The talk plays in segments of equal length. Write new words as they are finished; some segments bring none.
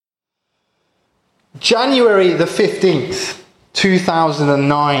January the 15th,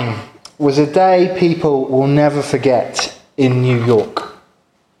 2009 was a day people will never forget in New York.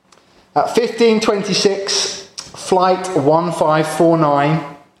 At 15:26, Flight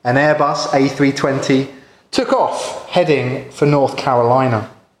 1549, an Airbus A320, took off, heading for North Carolina.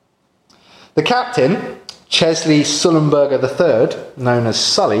 The captain, Chesley Sullenberger III, known as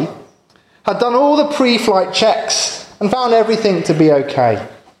Sully, had done all the pre-flight checks and found everything to be okay.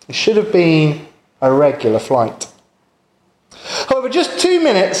 It should have been a regular flight. However, just 2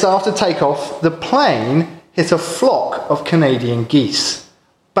 minutes after takeoff, the plane hit a flock of Canadian geese,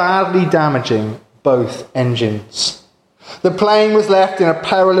 badly damaging both engines. The plane was left in a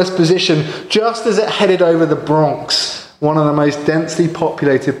perilous position just as it headed over the Bronx, one of the most densely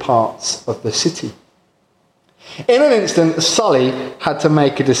populated parts of the city. In an instant, Sully had to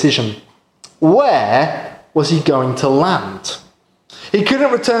make a decision. Where was he going to land? He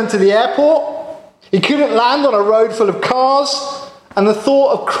couldn't return to the airport. He couldn't land on a road full of cars. And the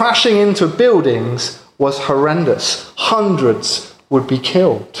thought of crashing into buildings was horrendous. Hundreds would be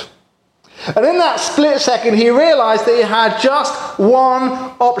killed. And in that split second, he realized that he had just one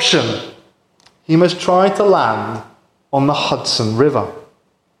option. He must try to land on the Hudson River.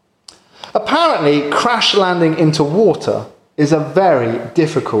 Apparently, crash landing into water is a very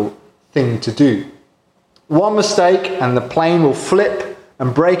difficult thing to do. One mistake and the plane will flip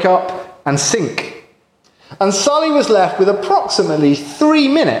and break up and sink. And Sully was left with approximately 3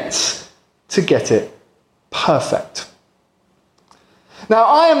 minutes to get it perfect. Now,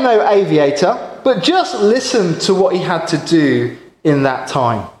 I am no aviator, but just listen to what he had to do in that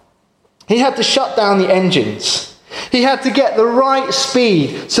time. He had to shut down the engines. He had to get the right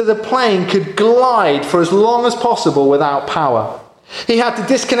speed so the plane could glide for as long as possible without power. He had to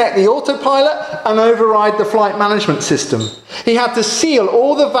disconnect the autopilot and override the flight management system. He had to seal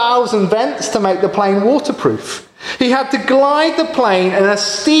all the valves and vents to make the plane waterproof. He had to glide the plane in a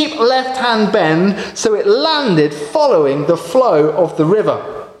steep left-hand bend so it landed following the flow of the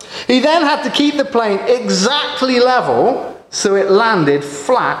river. He then had to keep the plane exactly level so it landed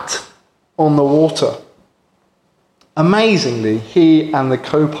flat on the water. Amazingly, he and the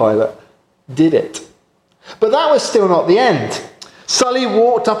co-pilot did it. But that was still not the end. Sully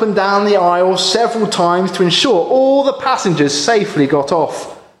walked up and down the aisle several times to ensure all the passengers safely got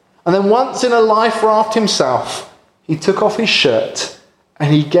off. And then once in a life raft himself, he took off his shirt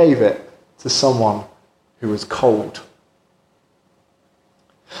and he gave it to someone who was cold.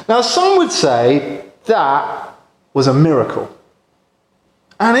 Now, some would say that was a miracle.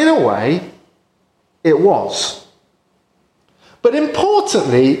 And in a way, it was. But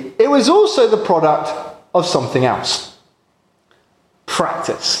importantly, it was also the product of something else.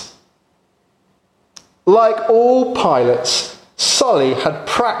 Practice. Like all pilots, Sully had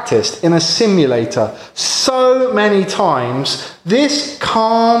practiced in a simulator so many times. This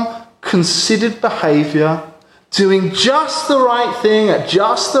calm, considered behaviour, doing just the right thing at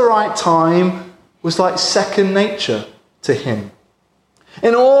just the right time, was like second nature to him.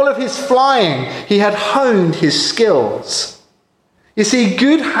 In all of his flying, he had honed his skills. You see,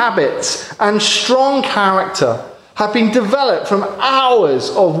 good habits and strong character have been developed from hours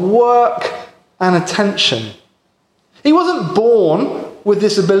of work and attention. He wasn't born with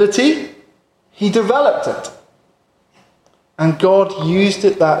this ability, he developed it. And God used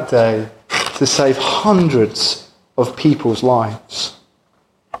it that day to save hundreds of people's lives.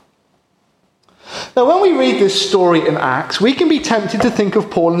 Now, when we read this story in Acts, we can be tempted to think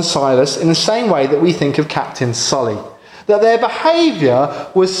of Paul and Silas in the same way that we think of Captain Sully. That their behaviour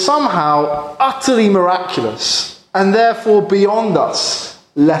was somehow utterly miraculous, and therefore beyond us,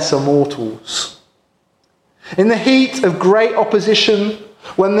 lesser mortals. In the heat of great opposition,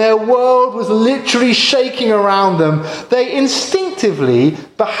 when their world was literally shaking around them, they instinctively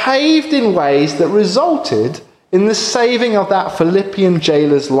behaved in ways that resulted in the saving of that Philippian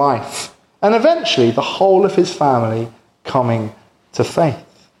jailer's life, and eventually the whole of his family coming to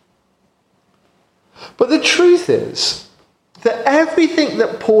faith. But the truth is that everything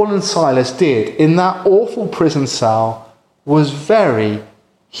that Paul and Silas did in that awful prison cell was very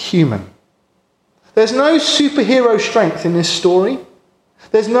human. There's no superhero strength in this story.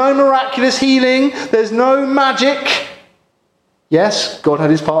 There's no miraculous healing. There's no magic. Yes, God had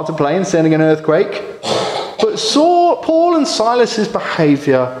his part to play in sending an earthquake. But Paul and Silas's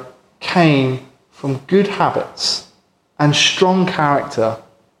behaviour came from good habits and strong character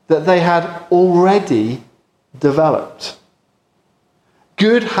that they had already developed.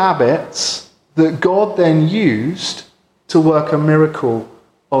 Good habits that God then used to work a miracle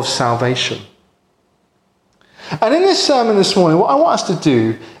of salvation. And in this sermon this morning, what I want us to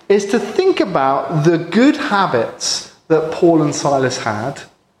do is to think about the good habits that Paul and Silas had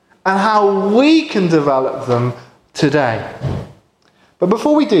and how we can develop them today. But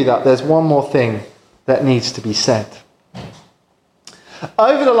before we do that, there's one more thing that needs to be said.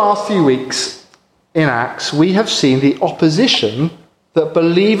 Over the last few weeks in Acts, we have seen the opposition that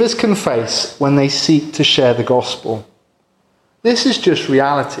believers can face when they seek to share the gospel. This is just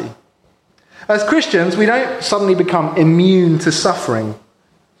reality. As Christians, we don't suddenly become immune to suffering.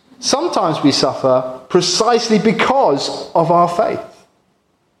 Sometimes we suffer precisely because of our faith.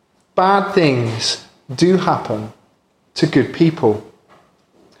 Bad things do happen to good people.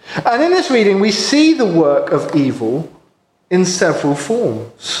 And in this reading, we see the work of evil in several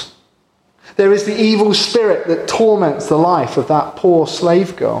forms. There is the evil spirit that torments the life of that poor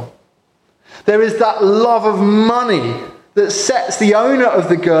slave girl. There is that love of money that sets the owner of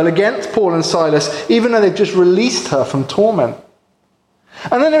the girl against Paul and Silas, even though they've just released her from torment.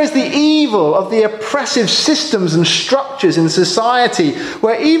 And then there is the evil of the oppressive systems and structures in society,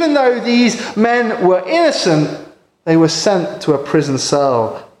 where even though these men were innocent, they were sent to a prison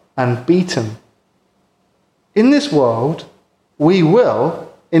cell and beaten. In this world, we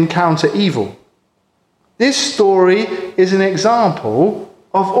will encounter evil. This story is an example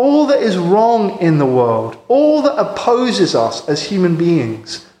of all that is wrong in the world, all that opposes us as human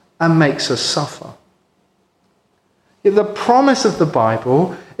beings and makes us suffer. Yet the promise of the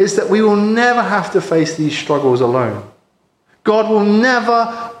Bible is that we will never have to face these struggles alone. God will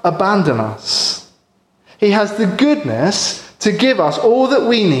never abandon us. He has the goodness to give us all that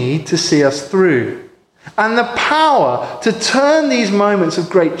we need to see us through, and the power to turn these moments of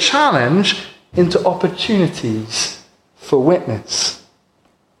great challenge into opportunities for witness.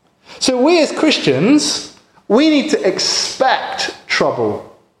 So we as Christians, we need to expect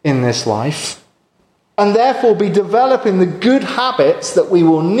trouble in this life and therefore be developing the good habits that we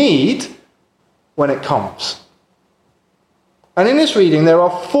will need when it comes. And in this reading, there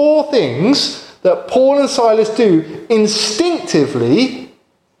are 4 things that Paul and Silas do instinctively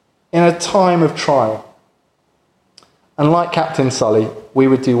in a time of trial. And like Captain Sully, we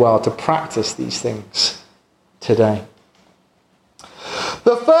would do well to practice these things today.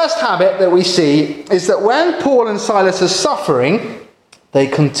 The first habit that we see is that when Paul and Silas are suffering, they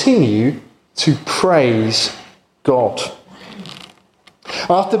continue to praise God.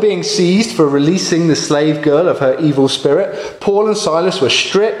 After being seized for releasing the slave girl of her evil spirit, Paul and Silas were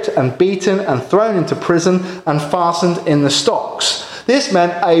stripped and beaten and thrown into prison and fastened in the stocks. This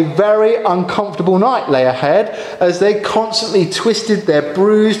meant a very uncomfortable night lay ahead as they constantly twisted their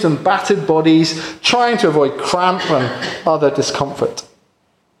bruised and battered bodies, trying to avoid cramp and other discomfort.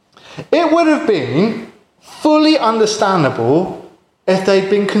 It would have been fully understandable if they'd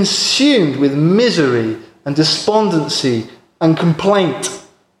been consumed with misery and despondency and complaint.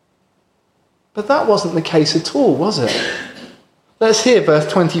 But that wasn't the case at all, was it? Let's hear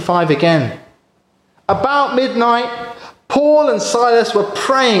verse 25 again. About midnight, Paul and Silas were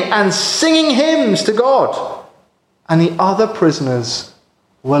praying and singing hymns to God, and the other prisoners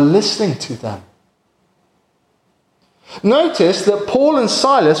were listening to them. Notice that Paul and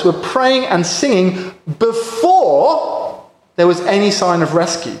Silas were praying and singing before there was any sign of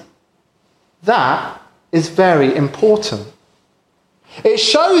rescue. That is very important. It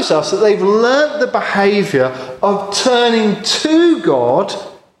shows us that they've learnt the behaviour of turning to God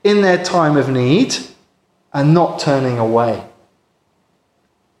in their time of need and not turning away.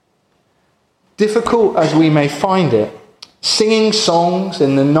 Difficult as we may find it, singing songs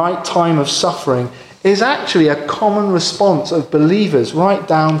in the night time of suffering is actually a common response of believers right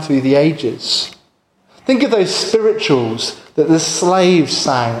down through the ages. Think of those spirituals that the slaves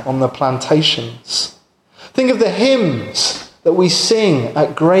sang on the plantations. Think of the hymns that we sing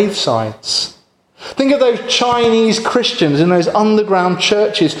at gravesides. Think of those Chinese Christians in those underground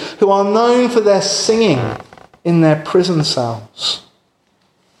churches who are known for their singing in their prison cells.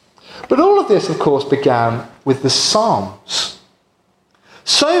 But all of this, of course, began with the Psalms.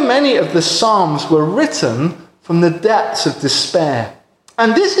 So many of the Psalms were written from the depths of despair.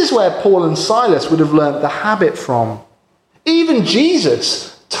 And this is where Paul and Silas would have learnt the habit from. Even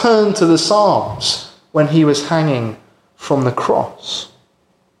Jesus turned to the Psalms when he was hanging from the cross.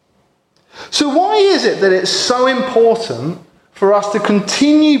 So why is it that it's so important for us to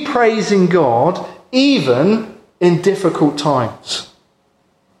continue praising God even in difficult times?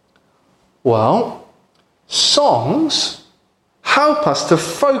 Well, songs help us to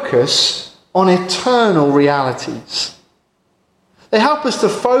focus on eternal realities. They help us to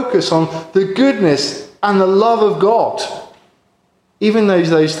focus on the goodness and the love of God, even though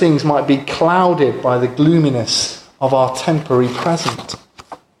those things might be clouded by the gloominess of our temporary present.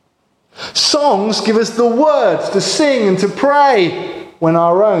 Songs give us the words to sing and to pray when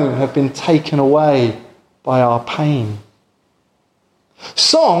our own have been taken away by our pain.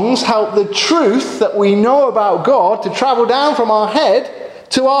 Songs help the truth that we know about God to travel down from our head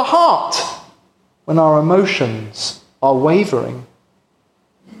to our heart when our emotions are wavering.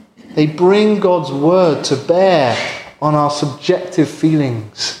 They bring God's word to bear on our subjective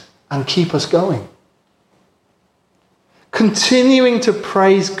feelings and keep us going. Continuing to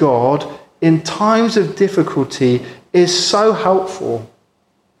praise God in times of difficulty is so helpful.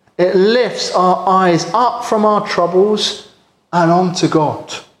 It lifts our eyes up from our troubles and onto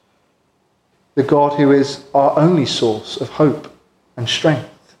God, the God who is our only source of hope and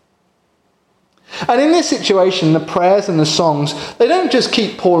strength. And in this situation, the prayers and the songs, they don't just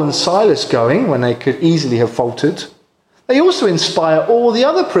keep Paul and Silas going when they could easily have faltered. They also inspire all the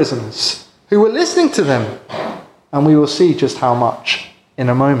other prisoners who were listening to them. And we will see just how much in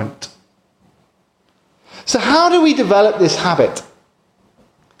a moment. So how do we develop this habit?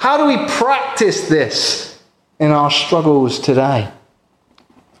 How do we practice this in our struggles today?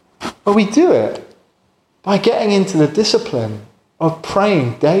 Well, we do it by getting into the discipline of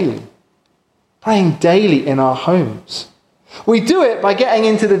praying daily in our homes. We do it by getting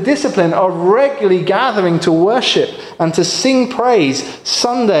into the discipline of regularly gathering to worship and to sing praise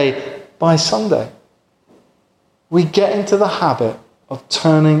Sunday by Sunday. We get into the habit of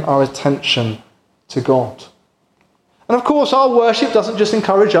turning our attention to God. And of course, our worship doesn't just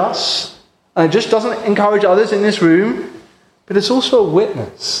encourage us, and it just doesn't encourage others in this room, but it's also a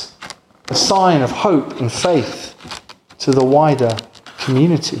witness, a sign of hope and faith to the wider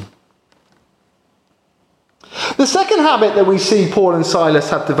community. The second habit that we see Paul and Silas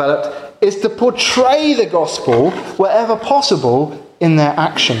have developed is to portray the gospel wherever possible in their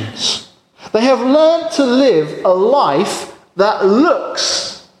actions. They have learned to live a life that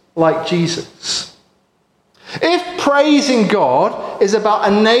looks like Jesus. If praising God is about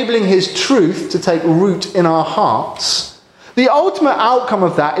enabling his truth to take root in our hearts, the ultimate outcome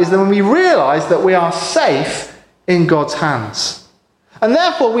of that is that when we realize that we are safe in God's hands. And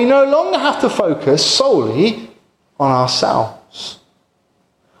therefore we no longer have to focus solely on ourselves.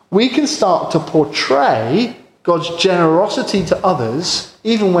 We can start to portray God's generosity to others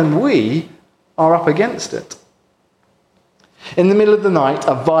even when we are up against it. In the middle of the night,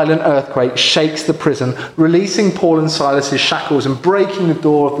 a violent earthquake shakes the prison, releasing Paul and Silas' shackles and breaking the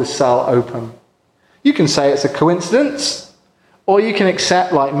door of the cell open. You can say it's a coincidence, or you can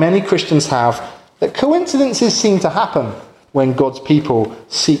accept, like many Christians have, that coincidences seem to happen when God's people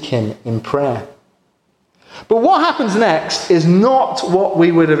seek him in prayer. But what happens next is not what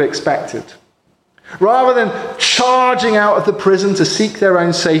we would have expected. Rather than charging out of the prison to seek their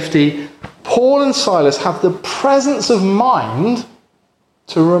own safety, Paul and Silas have the presence of mind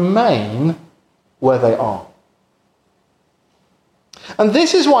to remain where they are. And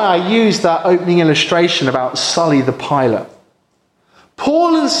this is why I used that opening illustration about Sully the pilot.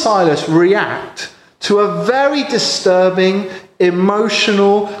 Paul and Silas react to a very disturbing,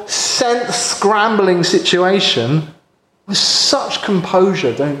 emotional, sense-scrambling situation with such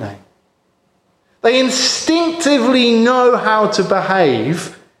composure, don't they? They instinctively know how to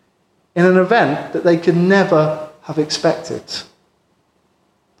behave in an event that they could never have expected.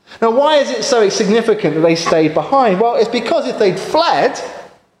 Now, why is it so significant that they stayed behind? Well, it's because if they'd fled,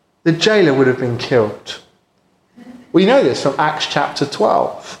 the jailer would have been killed. We know this from Acts chapter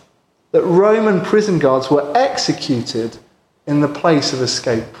 12, that Roman prison guards were executed in the place of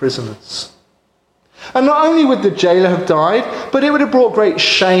escaped prisoners. And not only would the jailer have died, but it would have brought great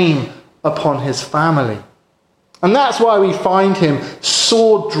shame upon his family. And that's why we find him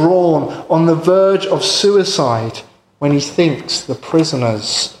sword drawn on the verge of suicide when he thinks the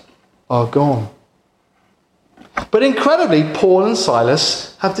prisoners are gone. But incredibly, Paul and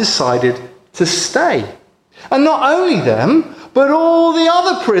Silas have decided to stay. And not only them, but all the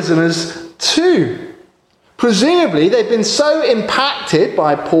other prisoners too. Presumably, they've been so impacted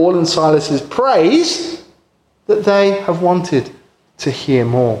by Paul and Silas's praise that they have wanted to hear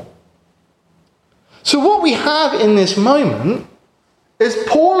more. So what we have in this moment is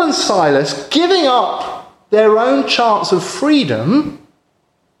Paul and Silas giving up their own chance of freedom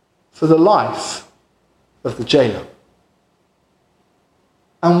for the life of the jailer.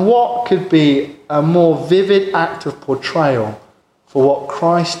 And what could be a more vivid act of portrayal for what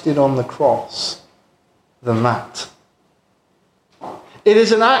Christ did on the cross than that? It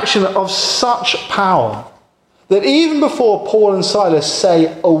is an action of such power that even before Paul and Silas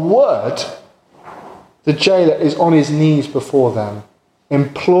say a word, the jailer is on his knees before them,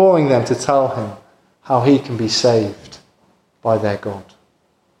 imploring them to tell him how he can be saved by their God.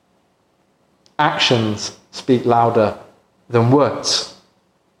 actions speak louder than words.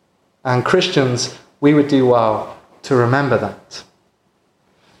 And Christians, we would do well to remember that.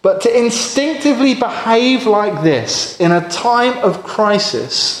 But to instinctively behave like this in a time of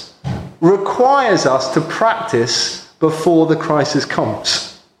crisis requires us to practice before the crisis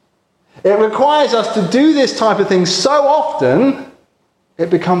comes. It requires us to do this type of thing so often, it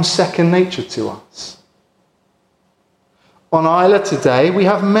becomes second nature to us. On Isla today, we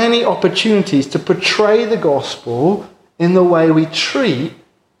have many opportunities to portray the gospel in the way we treat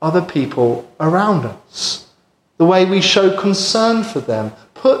other people around us, the way we show concern for them,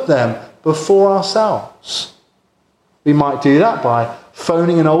 put them before ourselves. We might do that by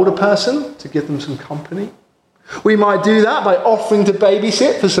phoning an older person to give them some company. We might do that by offering to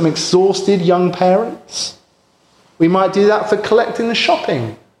babysit for some exhausted young parents. We might do that for collecting the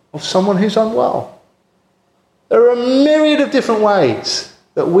shopping of someone who's unwell. There are a myriad of different ways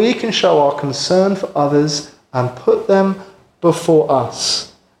that we can show our concern for others and put them before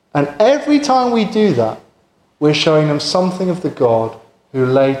us. And every time we do that, we're showing them something of the God who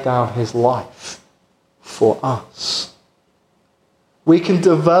laid down his life for us. We can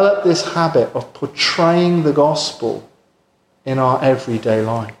develop this habit of portraying the gospel in our everyday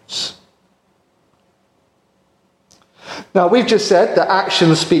lives. Now, we've just said that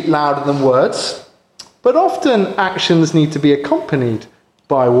actions speak louder than words, but often actions need to be accompanied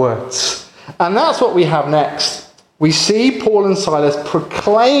by words. And that's what we have next. We see Paul and Silas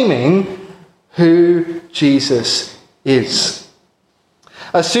proclaiming who Jesus is.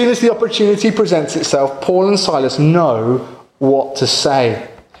 As soon as the opportunity presents itself, Paul and Silas know what to say.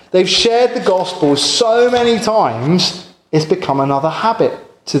 They've shared the gospel so many times, it's become another habit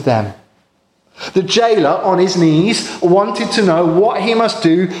to them. The jailer, on his knees, wanted to know what he must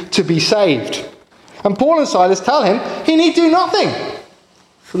do to be saved. And Paul and Silas tell him he need do nothing,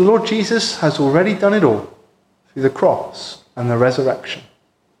 for the Lord Jesus has already done it all through the cross and the resurrection.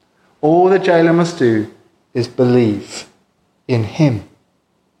 All the jailer must do is believe in him.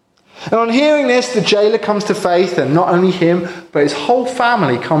 And on hearing this, the jailer comes to faith, and not only him, but his whole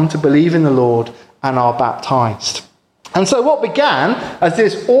family come to believe in the Lord and are baptized. And so what began as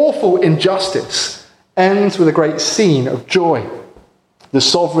this awful injustice ends with a great scene of joy. The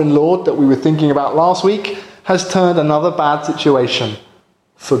sovereign Lord that we were thinking about last week has turned another bad situation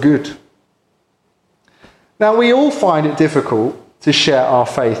for good. Now, we all find it difficult to share our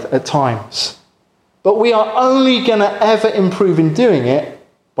faith at times, but we are only going to ever improve in doing it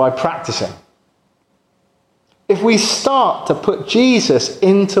by practicing. If we start to put Jesus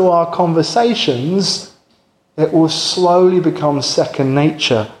into our conversations, it will slowly become second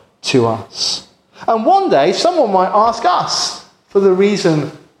nature to us. And one day, someone might ask us for the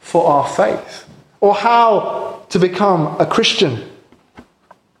reason for our faith, or how to become a Christian.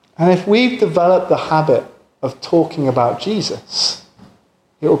 And if we've developed the habit of talking about Jesus,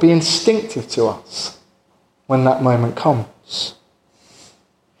 it will be instinctive to us when that moment comes.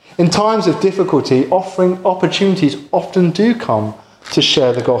 In times of difficulty, offering opportunities often do come to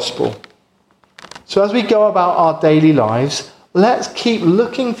share the gospel. So as we go about our daily lives, let's keep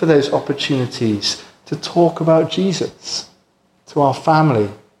looking for those opportunities to talk about Jesus to our family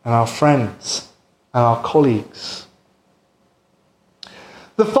and our friends and our colleagues.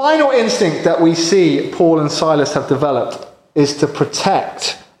 The final instinct that we see Paul and Silas have developed is to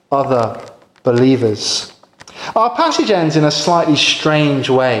protect other believers. Our passage ends in a slightly strange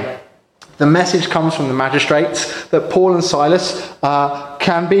way. The message comes from the magistrates that Paul and Silas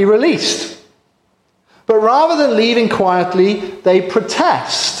can be released. But rather than leaving quietly, they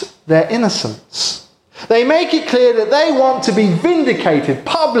protest their innocence. They make it clear that they want to be vindicated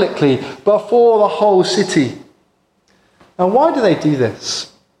publicly before the whole city. Now, why do they do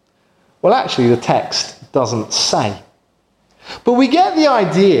this? Well, actually, the text doesn't say. But we get the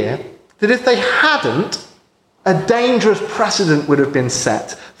idea that if they hadn't, a dangerous precedent would have been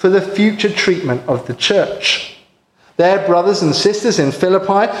set for the future treatment of the church. Their brothers and sisters in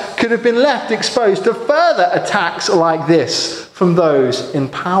Philippi could have been left exposed to further attacks like this from those in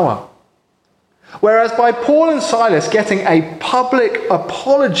power. Whereas by Paul and Silas getting a public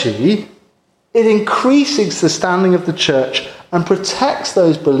apology, it increases the standing of the church and protects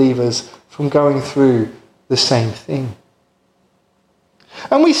those believers from going through the same thing.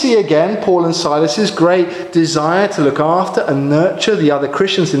 And we see again Paul and Silas's great desire to look after and nurture the other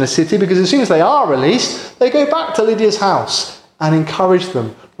Christians in the city, because as soon as they are released, they go back to Lydia's house and encourage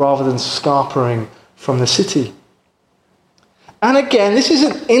them rather than scampering from the city. And again, this is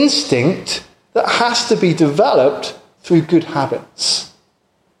an instinct that has to be developed through good habits.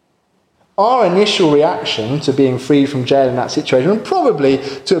 Our initial reaction to being freed from jail in that situation would probably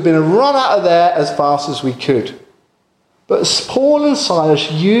to have been to run out of there as fast as we could. But Paul and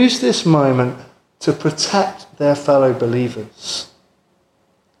Silas used this moment to protect their fellow believers.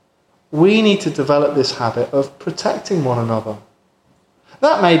 We need to develop this habit of protecting one another.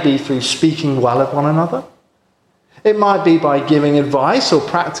 That may be through speaking well of one another. It might be by giving advice or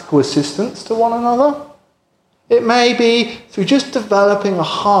practical assistance to one another. It may be through just developing a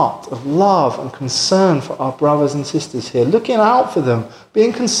heart of love and concern for our brothers and sisters here, looking out for them,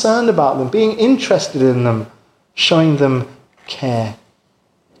 being concerned about them, being interested in them, showing them care.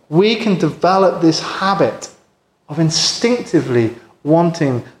 We can develop this habit of instinctively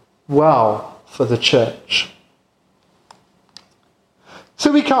wanting well for the church.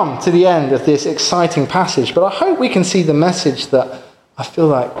 So we come to the end of this exciting passage, but I hope we can see the message that I feel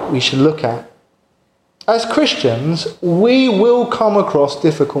like we should look at. As Christians, we will come across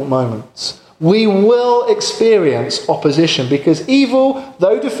difficult moments. We will experience opposition because evil,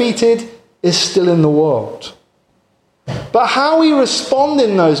 though defeated, is still in the world. But how we respond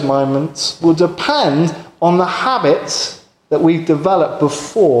in those moments will depend on the habits that we've developed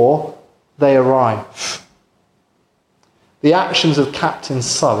before they arrive. The actions of Captain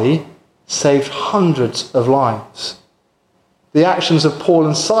Sully saved hundreds of lives. The actions of Paul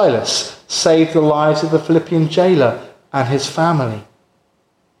and Silas saved the lives of the Philippian jailer and his family.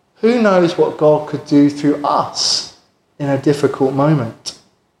 Who knows what God could do through us in a difficult moment?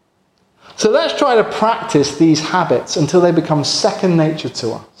 So let's try to practice these habits until they become second nature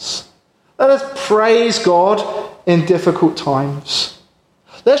to us. Let us praise God in difficult times.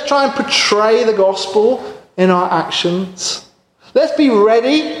 Let's try and portray the gospel in our actions. Let's be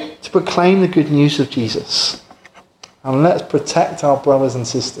ready to proclaim the good news of Jesus. And let's protect our brothers and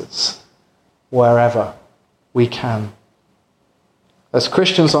sisters wherever we can. As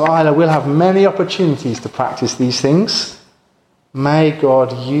Christians on Isla, we'll have many opportunities to practice these things. May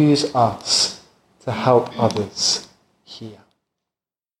God use us to help others here.